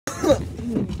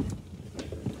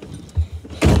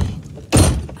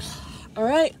All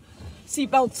right,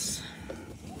 seatbelts.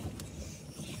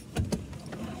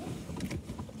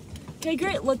 Okay,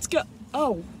 great, let's go.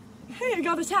 Oh, hey, I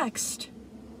got a text.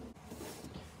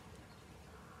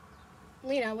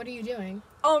 Lena, what are you doing?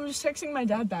 Oh, I'm just texting my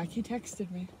dad back. He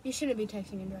texted me. You shouldn't be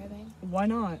texting and driving. Why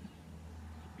not?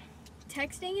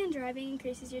 Texting and driving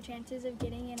increases your chances of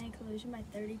getting in a collision by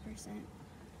 30%.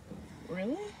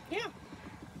 Really? Yeah.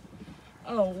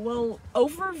 Oh, well,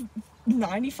 over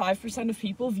 95% of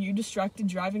people view distracted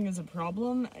driving as a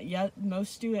problem, yet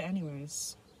most do it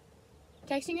anyways.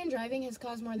 Texting and driving has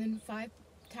caused more than 5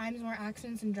 times more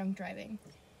accidents than drunk driving.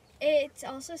 It's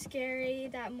also scary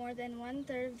that more than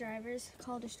 1/3 of drivers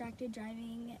call distracted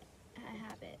driving a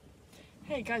habit.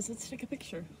 Hey, guys, let's take a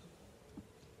picture.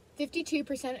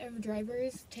 52% of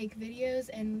drivers take videos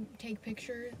and take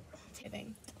pictures.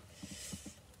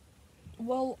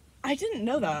 Well, I didn't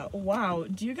know that. Wow.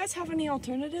 Do you guys have any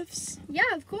alternatives?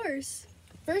 Yeah, of course.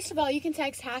 First of all, you can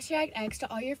text #X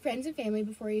to all your friends and family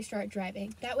before you start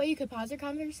driving. That way you could pause your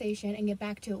conversation and get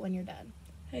back to it when you're done.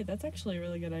 Hey, that's actually a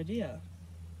really good idea.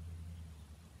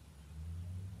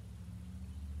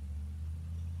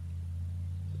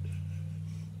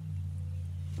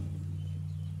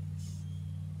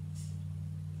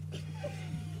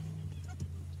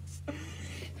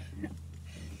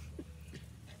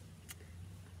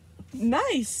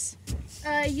 Nice!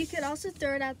 You could also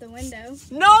throw it out the window.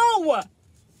 No!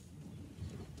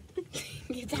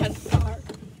 Get out of the car.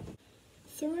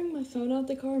 Throwing my phone out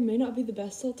the car may not be the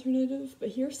best alternative, but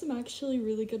here's some actually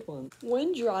really good ones.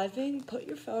 When driving, put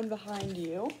your phone behind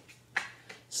you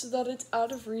so that it's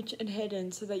out of reach and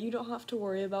hidden so that you don't have to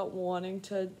worry about wanting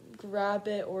to grab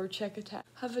it or check a text.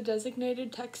 Have a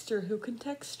designated texter who can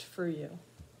text for you.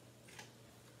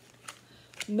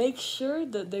 Make sure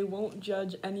that they won't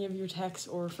judge any of your texts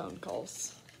or phone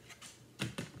calls.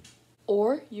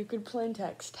 Or you could plain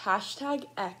text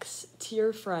 #X to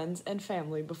your friends and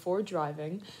family before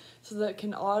driving so that it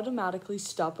can automatically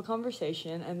stop a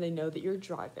conversation and they know that you're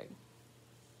driving.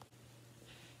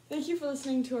 Thank you for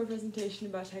listening to our presentation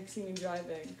about texting and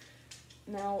driving.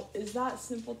 Now, is that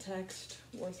simple text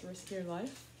worth risking your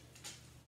life?